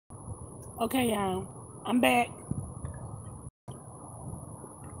Okay, y'all, I'm back.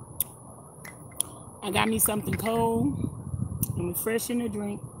 I got me something cold and refreshing to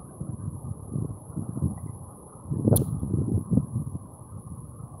drink.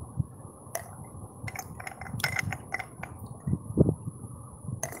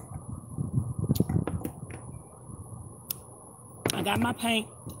 I got my paint.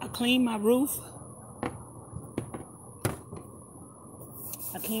 I cleaned my roof.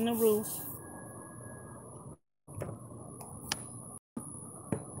 I cleaned the roof.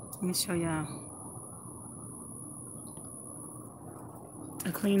 Let me show y'all. I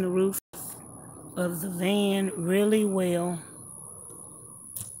cleaned the roof of the van really well.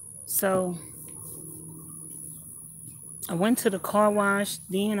 So I went to the car wash,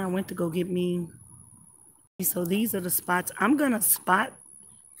 then I went to go get me. So these are the spots. I'm gonna spot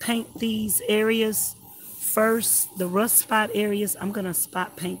paint these areas first. The rust spot areas, I'm gonna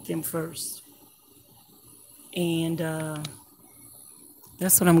spot paint them first. And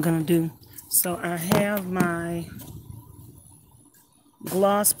that's what I'm gonna do. So I have my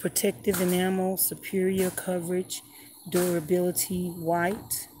gloss protective enamel, superior coverage, durability,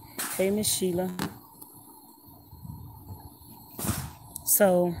 white. Hey, Miss Sheila.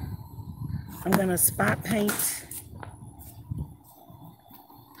 So I'm gonna spot paint.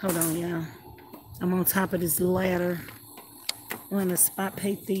 Hold on, y'all. I'm on top of this ladder. I'm gonna spot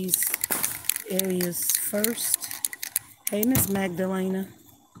paint these areas first. Hey, Miss Magdalena.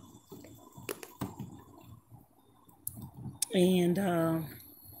 And I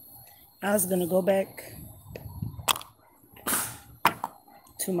was gonna go back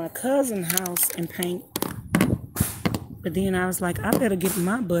to my cousin's house and paint, but then I was like, I better get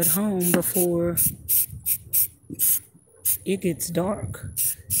my butt home before it gets dark.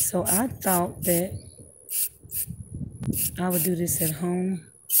 So I thought that I would do this at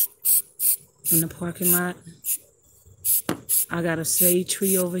home in the parking lot. I got a shade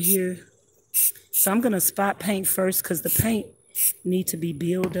tree over here. So I'm gonna spot paint first because the paint need to be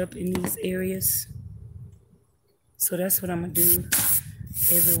built up in these areas. So that's what I'm gonna do.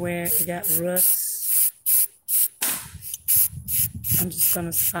 Everywhere it got rust, I'm just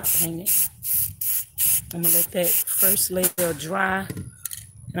gonna spot paint it. I'm gonna let that first layer dry,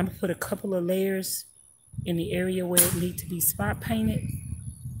 and I'm gonna put a couple of layers in the area where it needs to be spot painted.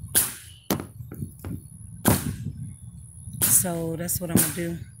 So that's what I'm gonna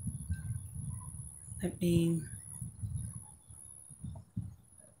do. Let me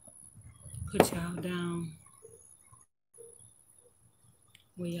put y'all down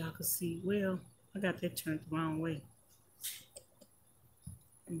where y'all can see. Well, I got that turned the wrong way.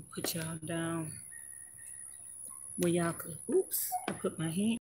 Let me put y'all down where y'all could, oops, I put my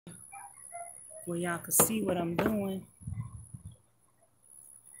hand where y'all could see what I'm doing.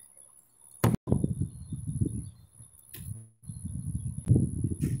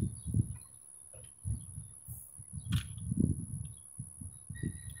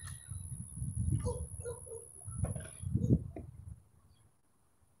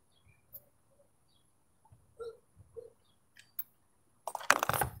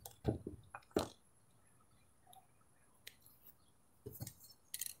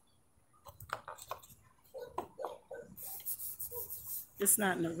 It's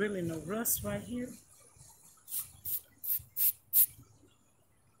not really no rust right here.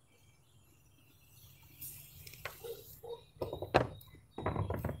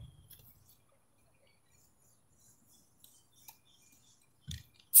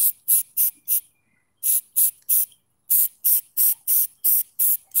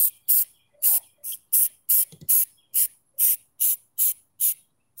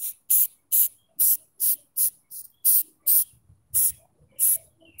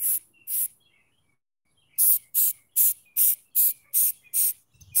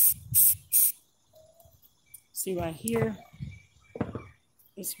 See right here,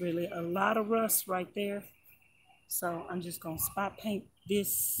 it's really a lot of rust right there. So I'm just gonna spot paint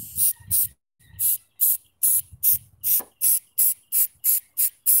this.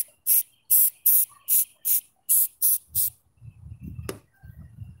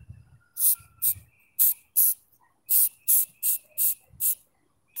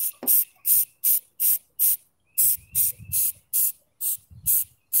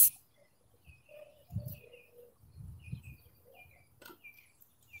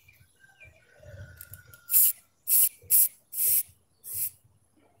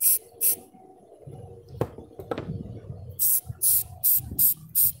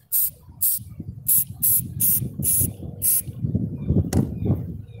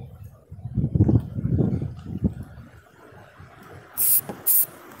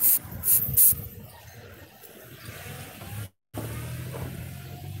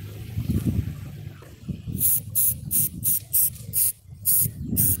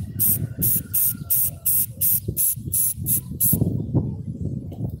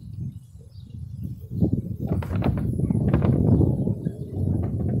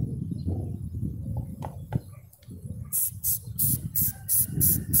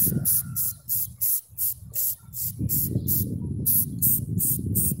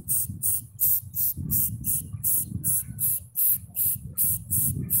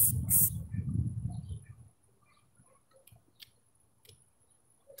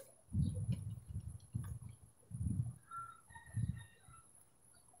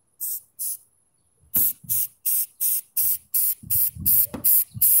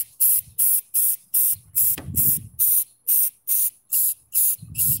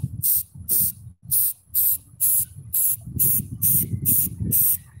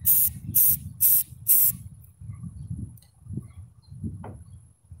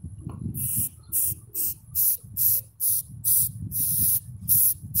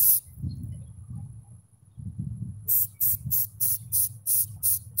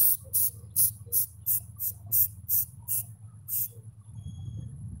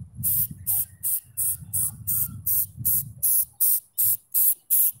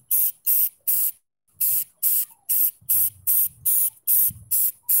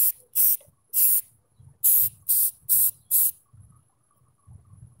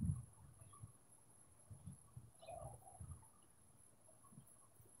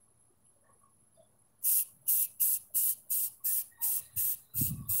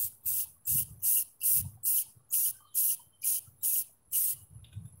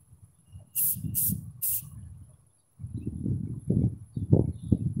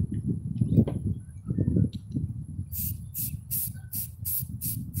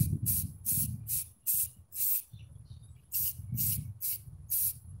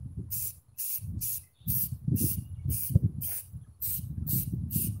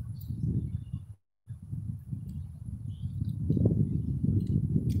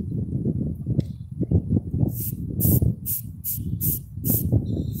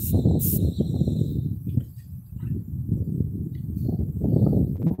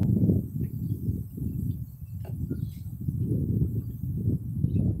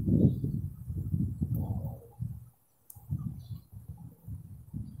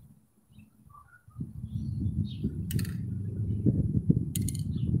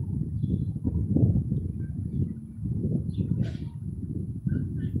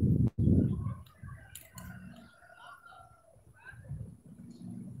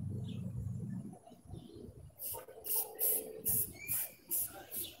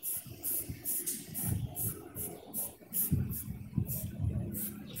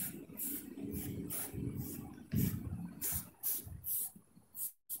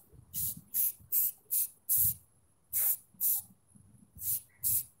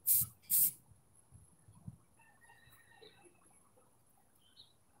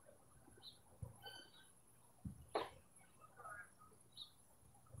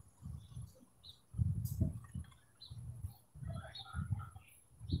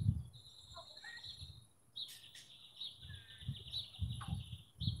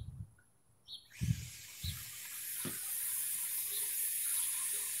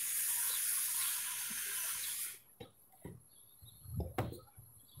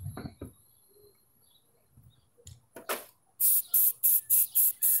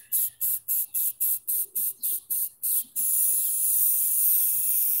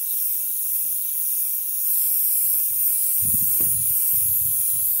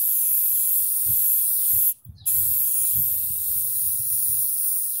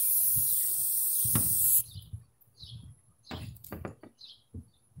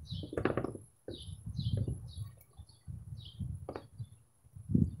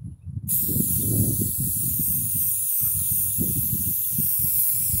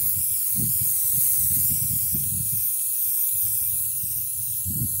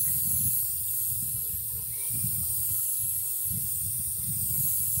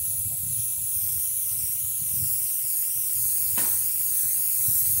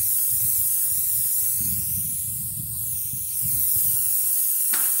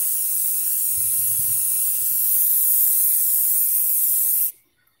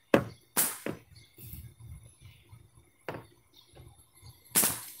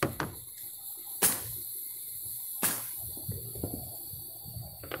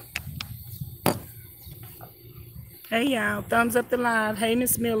 Hey y'all, thumbs up the live. Hey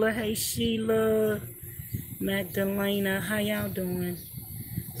Miss Miller, hey Sheila, Magdalena, how y'all doing?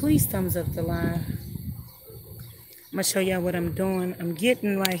 Please thumbs up the live. I'm gonna show y'all what I'm doing. I'm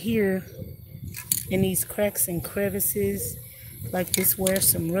getting right here in these cracks and crevices, like this where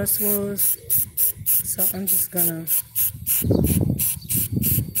some rust was. So I'm just gonna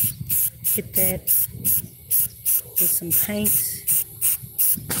hit that with some paint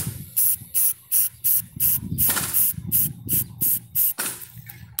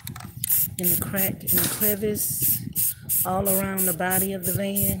in the crack and the crevice all around the body of the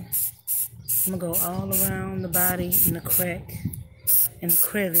van. I'm gonna go all around the body and the crack and the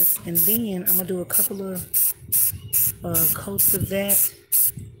crevice, and then I'm gonna do a couple of coats of that,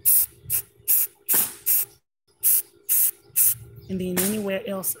 and then anywhere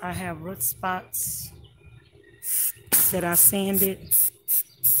else I have root spots that I sanded,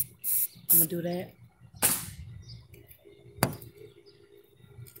 I'm gonna do that.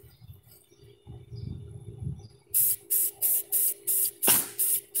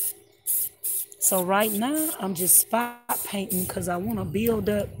 So right now I'm just spot painting because I want to build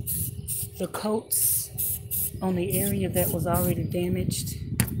up the coats on the area that was already damaged.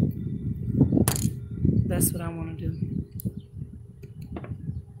 That's what I want to do.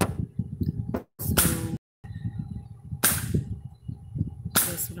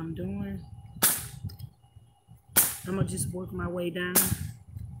 So that's what I'm doing. I'm gonna just work my way down.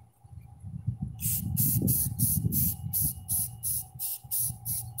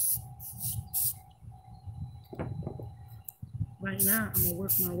 Right now, I'm gonna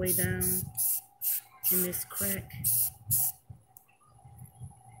work my way down in this crack.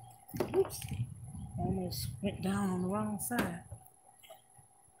 Oops, almost went down on the wrong side.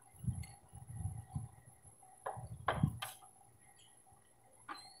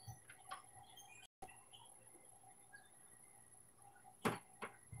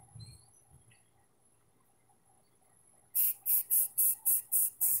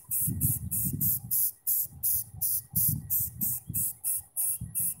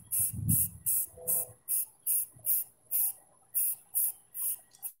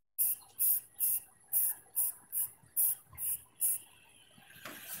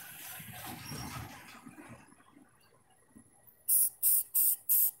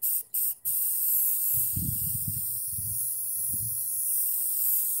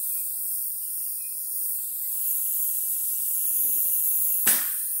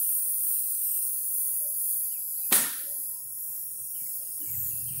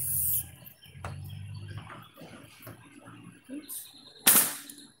 Oops.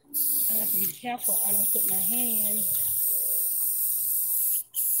 I have to be careful I don't put my hand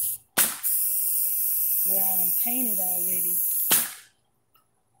where I done painted already.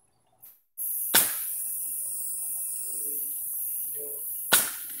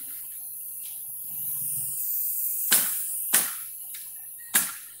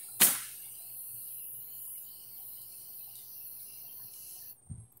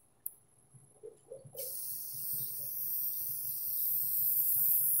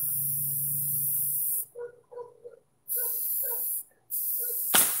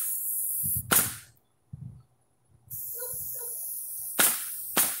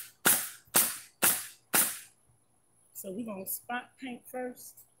 So we're gonna spot paint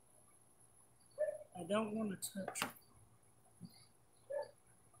first. I don't want to touch.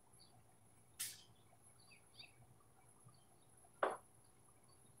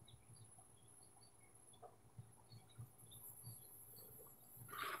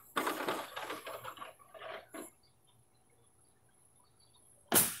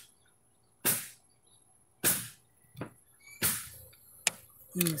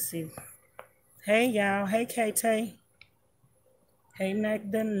 Let me see. Hey y'all, hey KT. Hey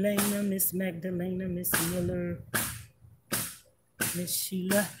Magdalena, Miss Magdalena, Miss Miller, Miss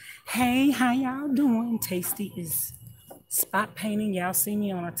Sheila. Hey, how y'all doing? Tasty is spot painting. Y'all see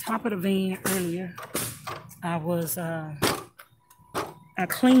me on the top of the van earlier. I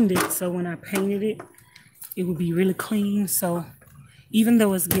cleaned it, so when I painted it, it would be really clean. So even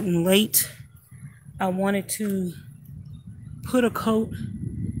though it's getting late, I wanted to put a coat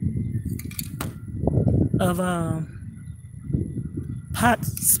of hot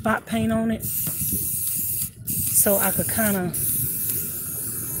spot paint on it so I could kind of,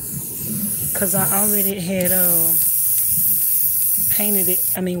 because I already had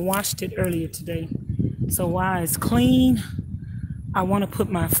washed it earlier today. So while it's clean, I want to put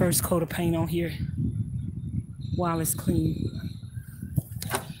my first coat of paint on here while it's clean.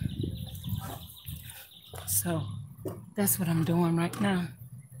 So that's what I'm doing right now.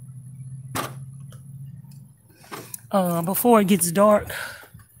 before it gets dark.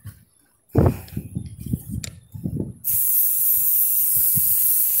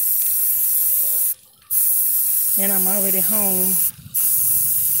 And I'm already home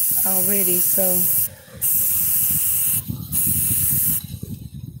already, so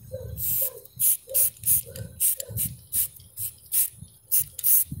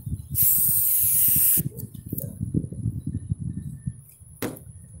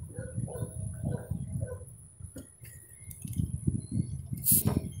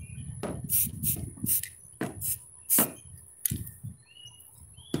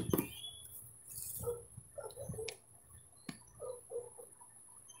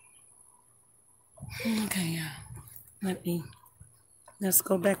okay, let's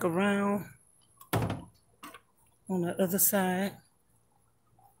go back around on the other side.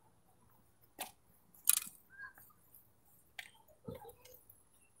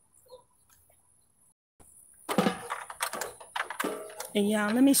 And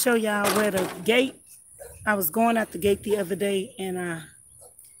y'all, let me show y'all where the gate, I was going out the gate the other day and I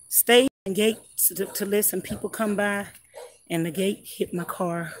stayed in the gate to listen people come by and the gate hit my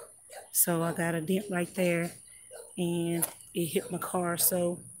car. So I got a dent right there and it hit my car.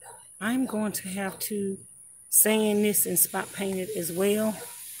 So I'm going to have to sand this and spot paint it as well.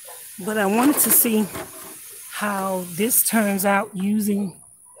 But I wanted to see how this turns out using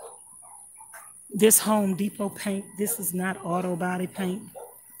this Home Depot paint. This is not auto body paint.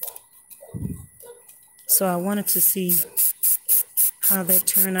 So I wanted to see how that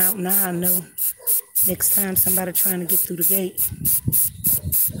turned out. Now I know next time somebody trying to get through the gate,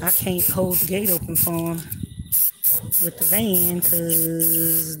 I can't hold the gate open for them with the van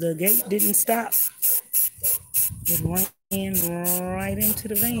because the gate didn't stop. It ran right into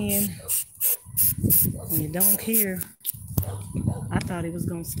the van. And you don't care. I thought it was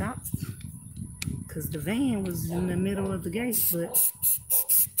going to stop because the van was in the middle of the gate, but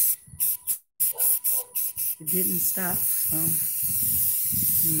it didn't stop. So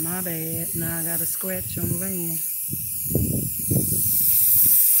my bad. Now I got a scratch on the van.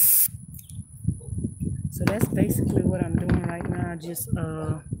 So that's basically what I'm doing right now. Just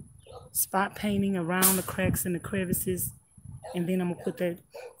spot painting around the cracks and the crevices. And then I'm going to put that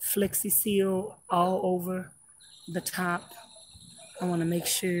Flexi Seal all over the top. I want to make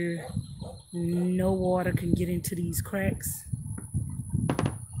sure no water can get into these cracks.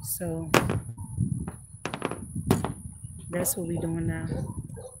 So that's what we're doing now.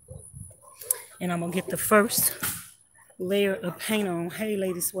 And I'm going to get the first layer of paint on. Hey,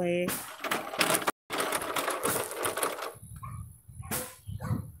 Lady Swag.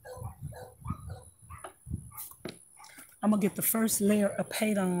 I'm going to get the first layer of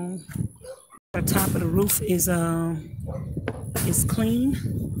paint on. The top of the roof is clean.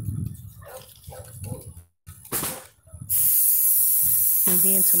 And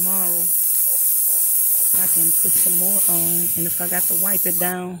then tomorrow I can put some more on. And if I got to wipe it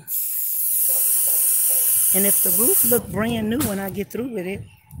down. And if the roof look brand new when I get through with it,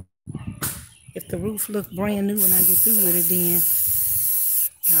 then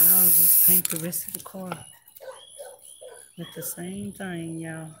I'll just paint the rest of the car with the same thing,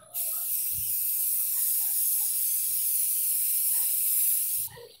 y'all.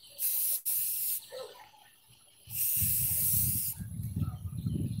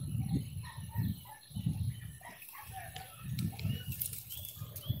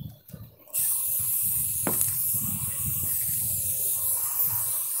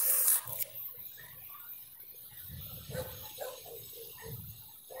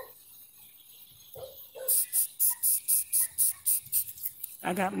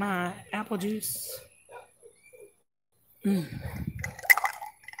 I got my apple juice. Let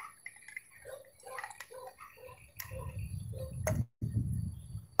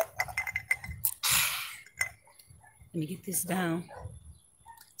me get this down.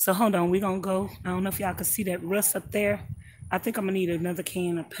 So hold on, we're gonna go. I don't know if y'all can see that rust up there. I think I'm gonna need another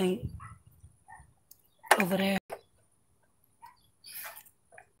can of paint over there.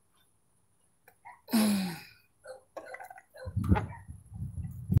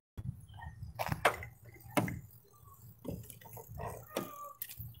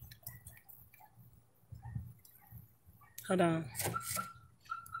 Hold on.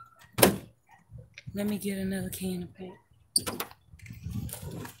 Let me get another can of paint.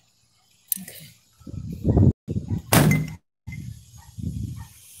 Okay.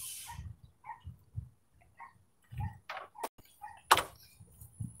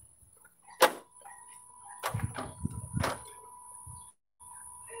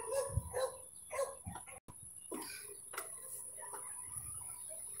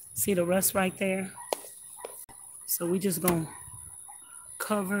 See the rust right there? So we just gonna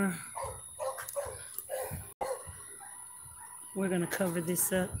cover. We're gonna cover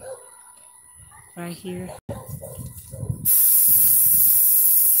this up right here.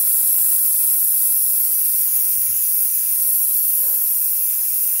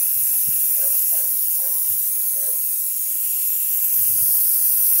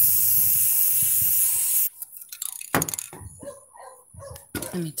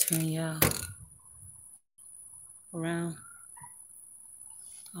 Let me turn y'all around.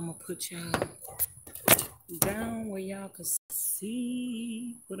 I'm gonna put y'all down where y'all can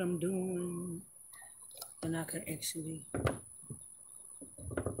see what I'm doing, and I can actually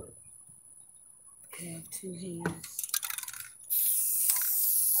have two hands.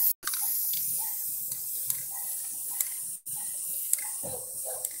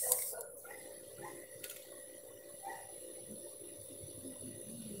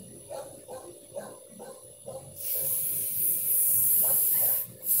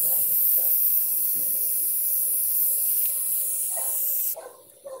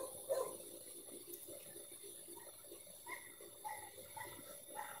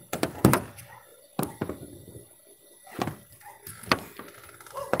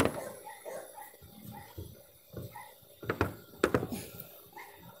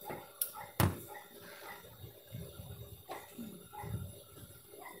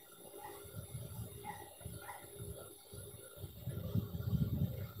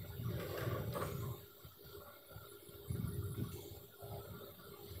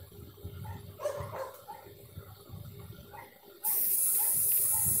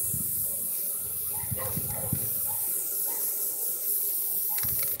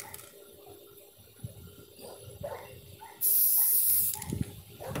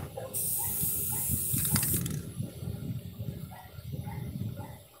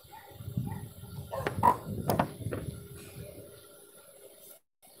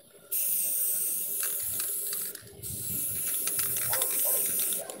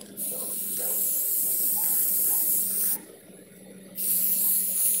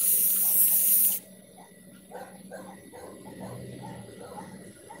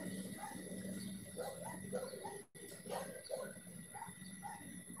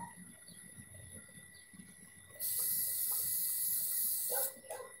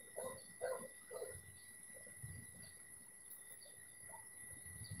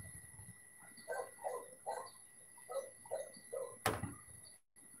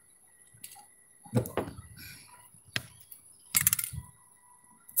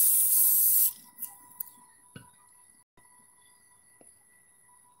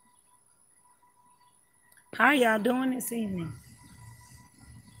 How are y'all doing this evening?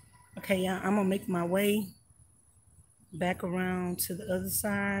 Okay, y'all, I'm gonna make my way back around to the other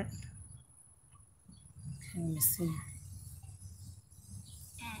side. Okay, let me see.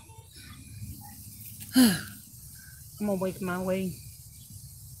 I'm gonna make my way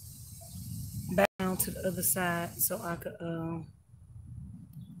back down to the other side so I could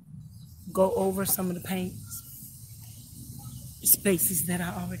go over some of the paint spaces that I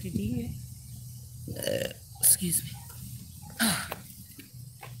already did. Excuse me.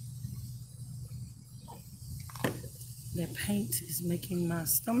 That paint is making my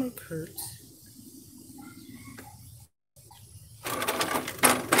stomach hurt.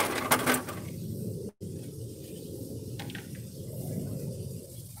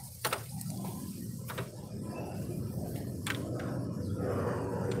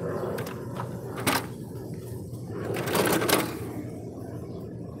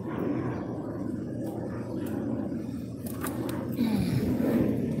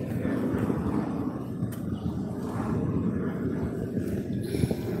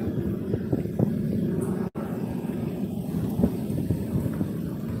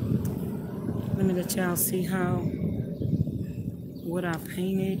 Let me let y'all see what I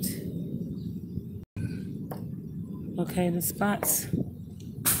painted. Okay, the spots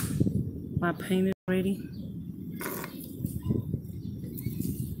I painted already.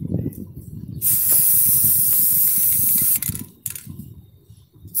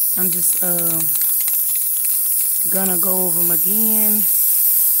 I'm just gonna go over them again.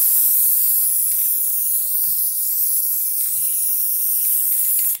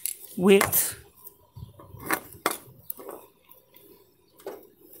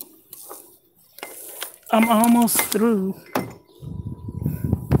 I'm almost through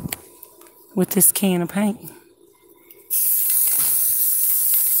with this can of paint.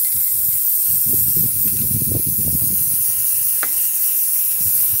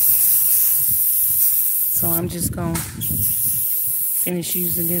 So I'm just gonna finish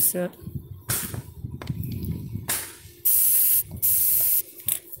using this up.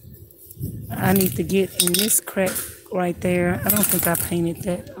 I need to get in this crack right there. I don't think I painted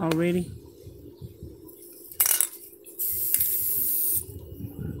that already.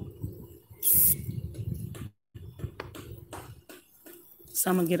 So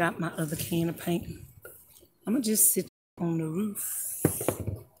I'm gonna get out my other can of paint. I'm gonna just sit on the roof.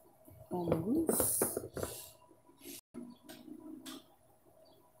 On the roof.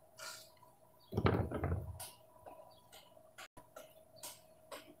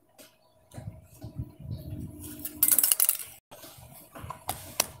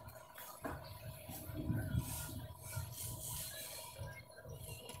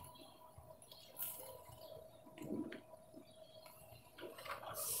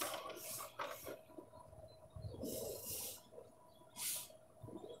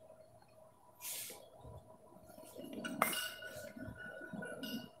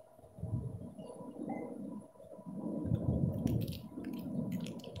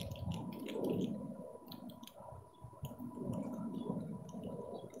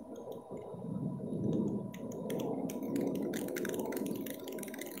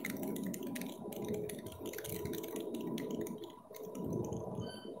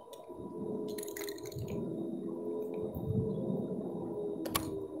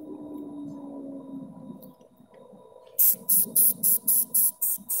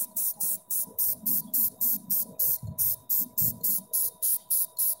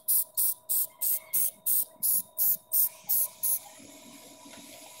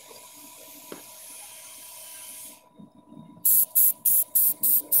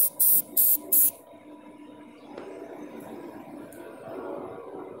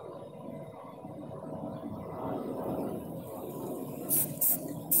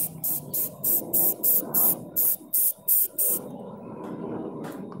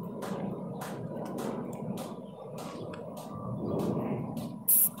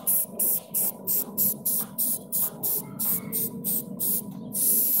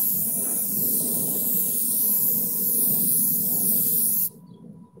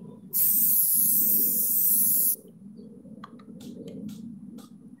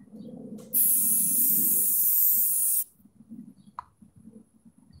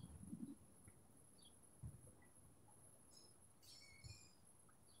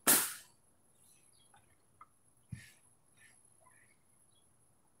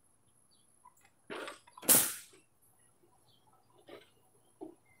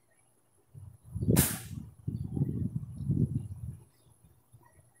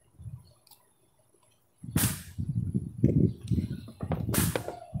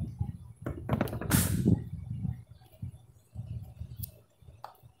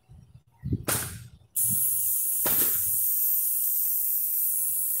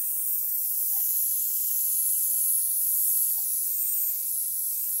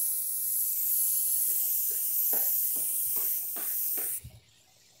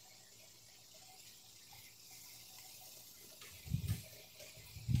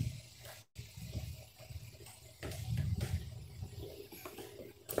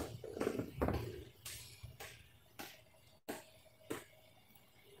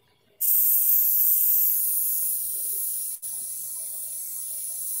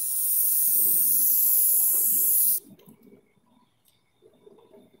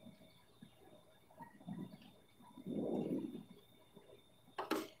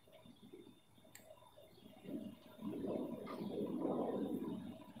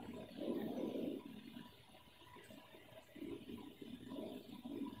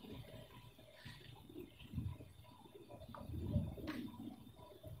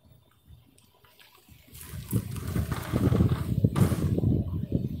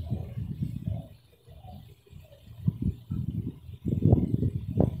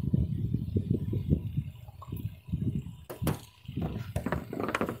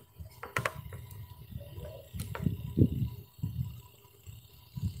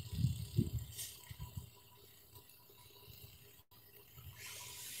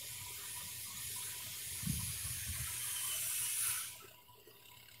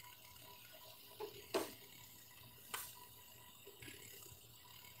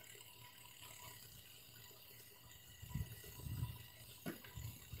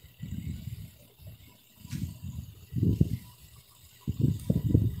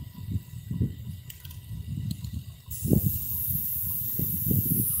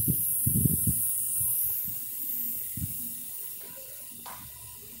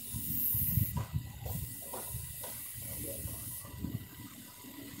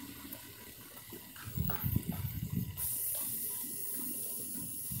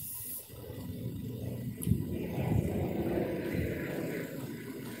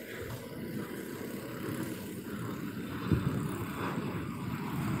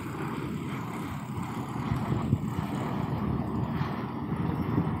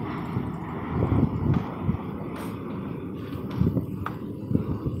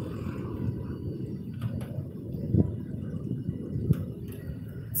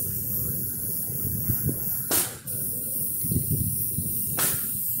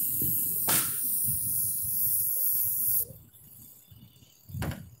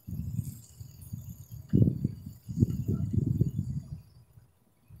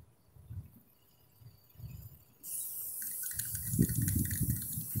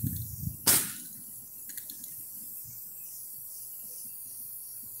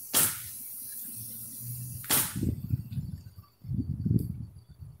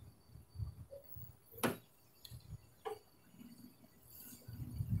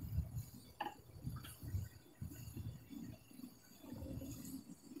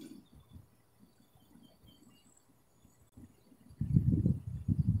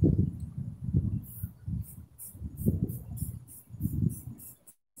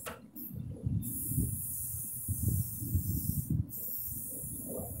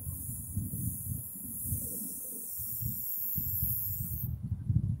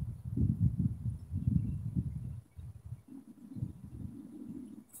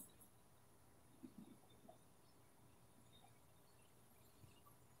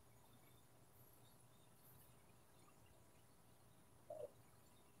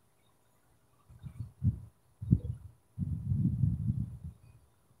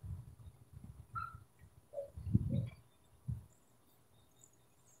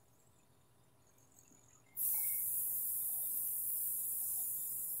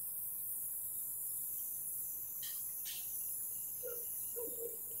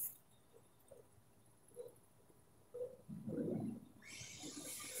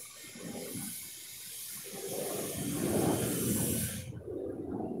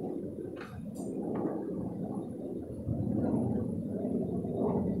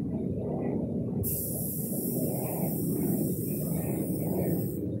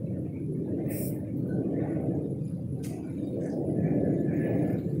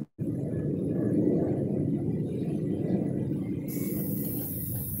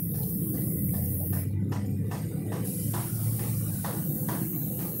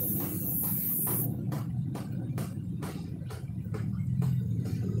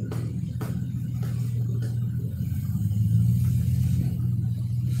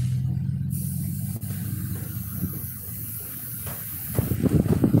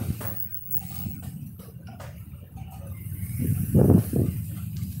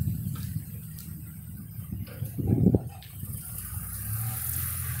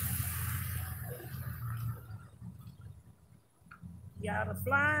 the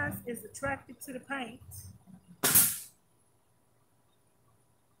flies is attracted to the paint.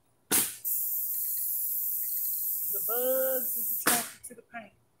 The bugs is attracted to the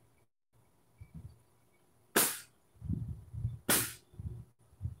paint.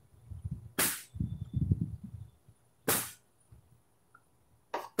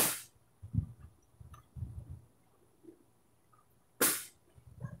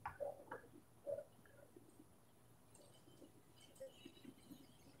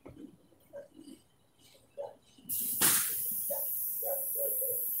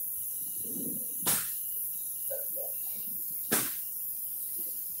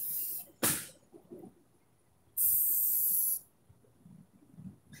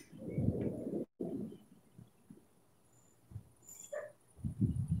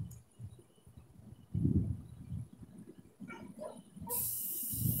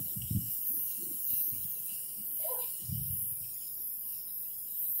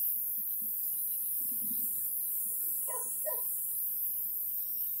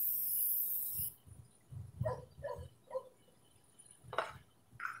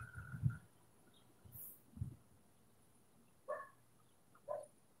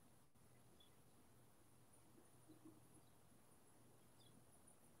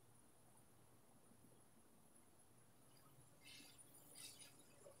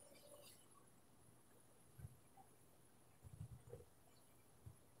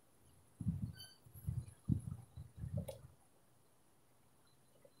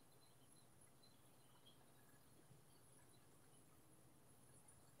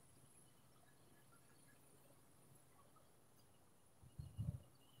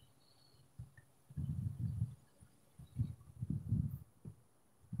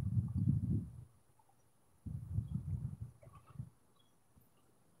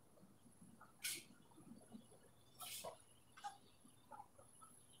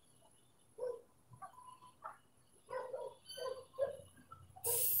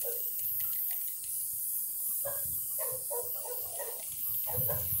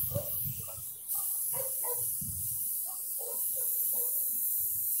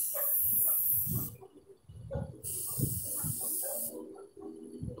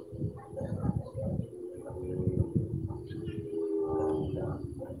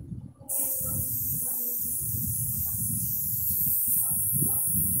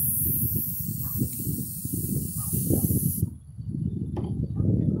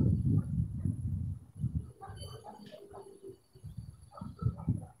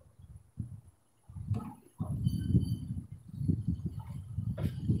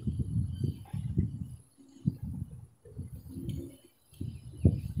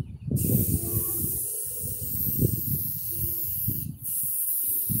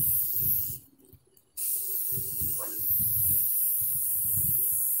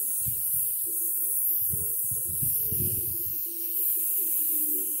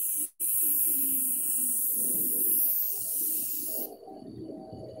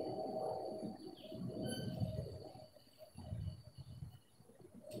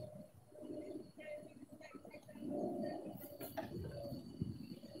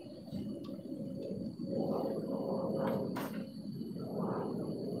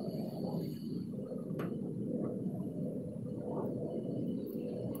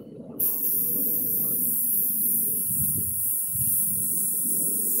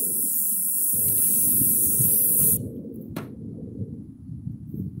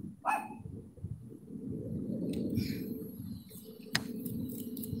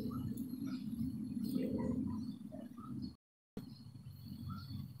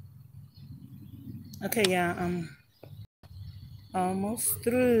 Okay, yeah, I'm almost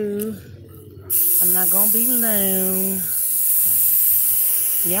through. I'm not gonna be long.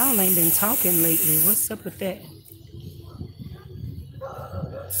 Y'all ain't been talking lately. What's up with that?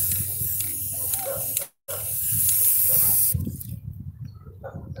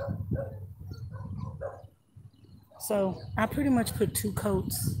 So I pretty much put 2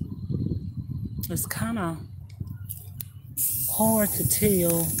 coats. It's kind of hard to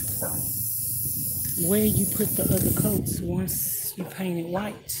tell where you put the other coats once you paint it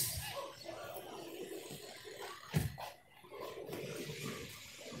white.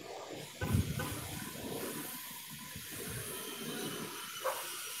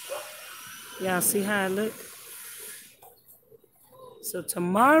 Y'all see how it look? So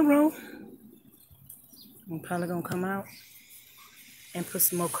tomorrow, I'm probably gonna come out and put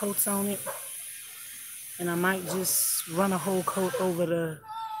some more coats on it. And I might just run a whole coat over the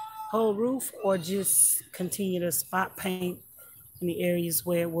whole roof or just continue to spot paint in the areas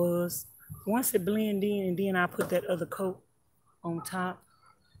where it was. Once it blend in, and then I'll put that other coat on top.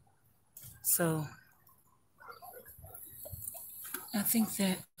 So I think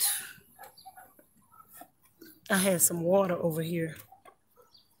that I had some water over here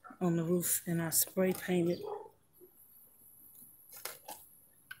on the roof and I spray painted.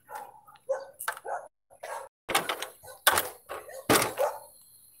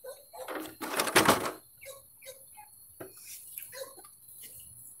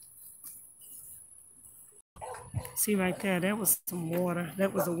 See right there, that was some water.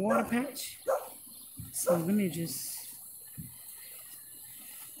 That was a water patch. So let me just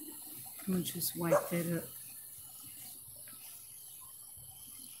wipe that up.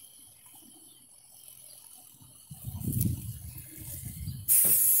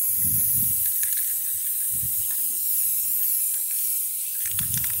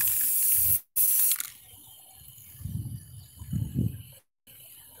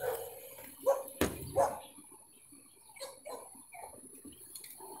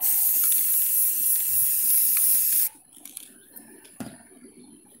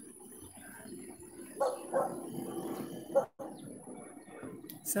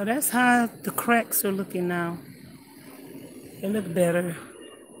 So that's how the cracks are looking now. They look better.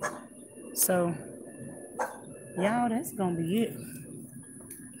 So, y'all, that's gonna be it.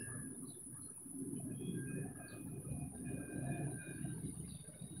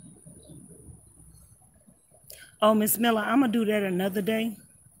 Oh, Miss Miller, I'm gonna do that another day.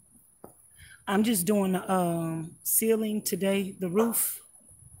 I'm just doing the ceiling today, the roof.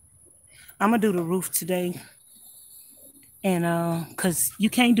 I'm gonna do the roof today. And cause you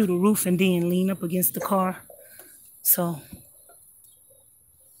can't do the roof and then lean up against the car. So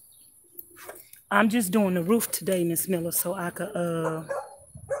I'm just doing the roof today, Miss Miller, so I could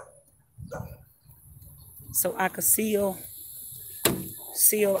seal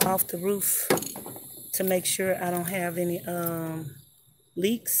off the roof to make sure I don't have any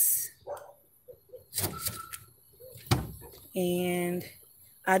leaks. And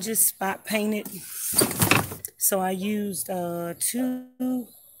I just spot painted. So I used I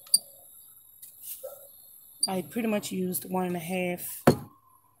pretty much used 1.5.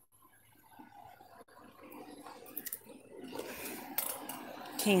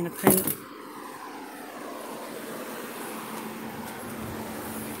 Can of paint.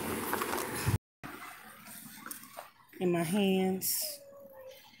 In my hands,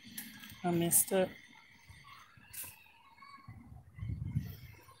 I messed up.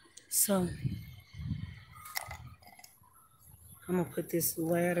 So I'm gonna put this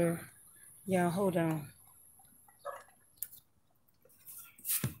ladder. Y'all, hold on.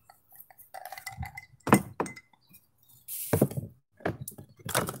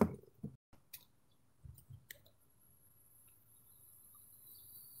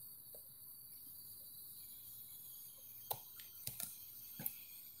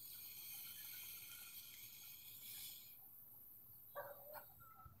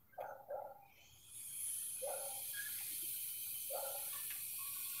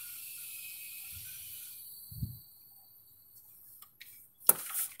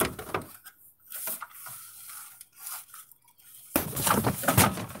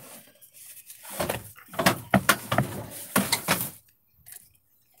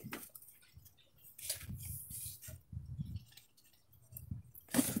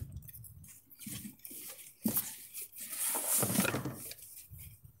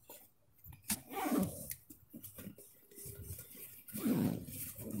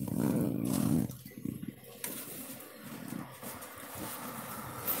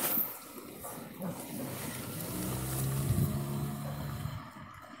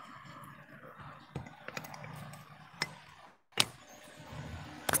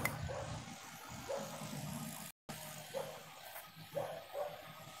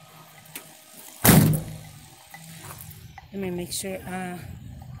 Let me make sure I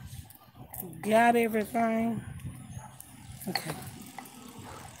got everything. Okay.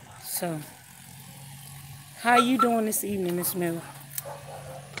 So, how you doing this evening, Miss Miller?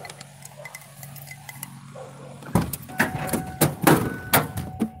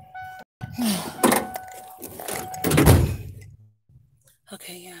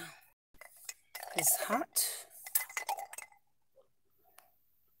 Okay, yeah. It's hot.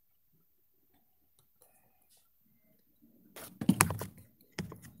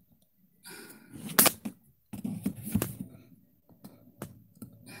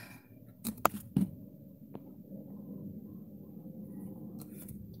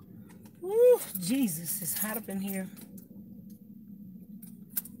 Woo, Jesus, it's hot up in here.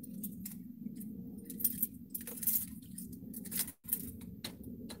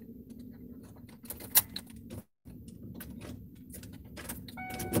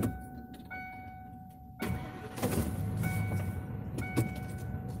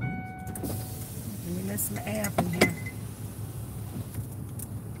 messing the app in here.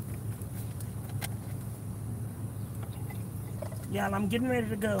 Y'all, I'm getting ready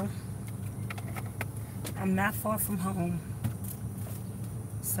to go. I'm not far from home.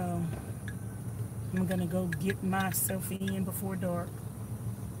 So I'm gonna go get myself in before dark.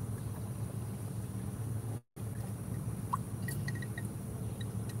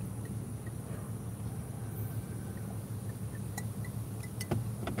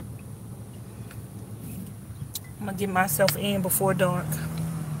 I'm gonna get myself in before dark.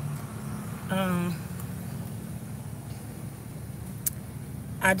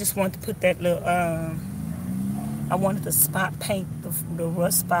 I just wanted to put that little, I wanted to spot paint the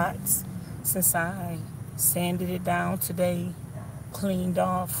rust spots since I sanded it down today, cleaned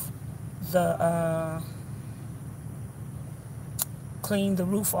off cleaned the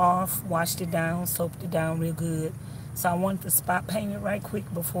roof off, washed it down, soaped it down real good. So I wanted to spot paint it right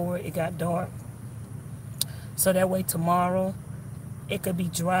quick before it got dark. So that way tomorrow it could be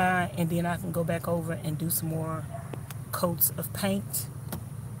dry and then I can go back over and do some more coats of paint.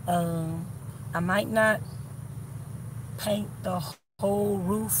 I might not paint the whole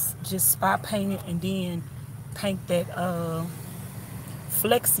roof, just spot paint it and then paint that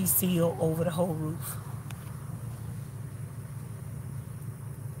flexi seal over the whole roof.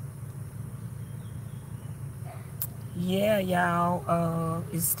 Yeah, y'all,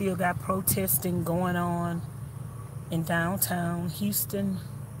 it's still got protesting going on in downtown Houston.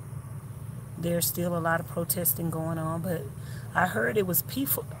 There's still a lot of protesting going on, but I heard it was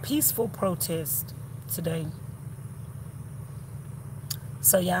peaceful protest today.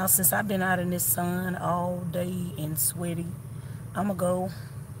 So y'all, since I've been out in this sun all day and sweaty, I'm gonna go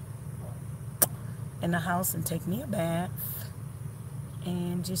in the house and take me a bath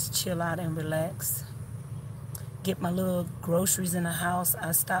and just chill out and relax. Get my little groceries in the house.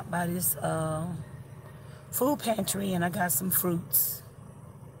 I stopped by this food pantry and I got some fruits.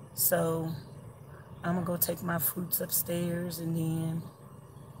 So I'm gonna go take my fruits upstairs and then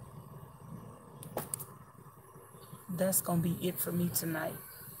that's gonna be it for me tonight.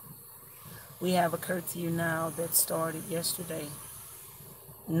 We have a curfew now that started yesterday,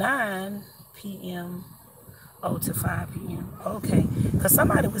 9 p.m. to 5 p.m. Okay, because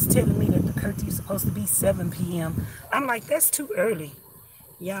somebody was telling me that the curfew is supposed to be 7 p.m. I'm like, that's too early.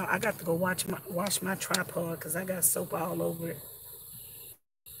 Y'all, I got to go wash my tripod because I got soap all over it.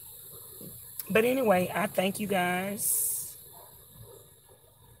 But anyway, I thank you guys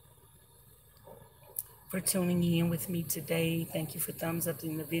for tuning in with me today. Thank you for thumbs up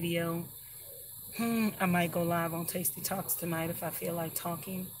in the video. I might go live on Tasty Talks tonight if I feel like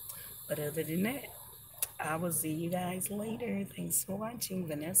talking. But other than that, I will see you guys later. Thanks for watching.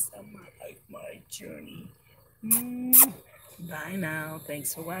 Vanessa, my life, my journey. Bye now.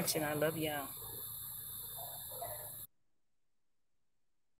 Thanks for watching. I love y'all.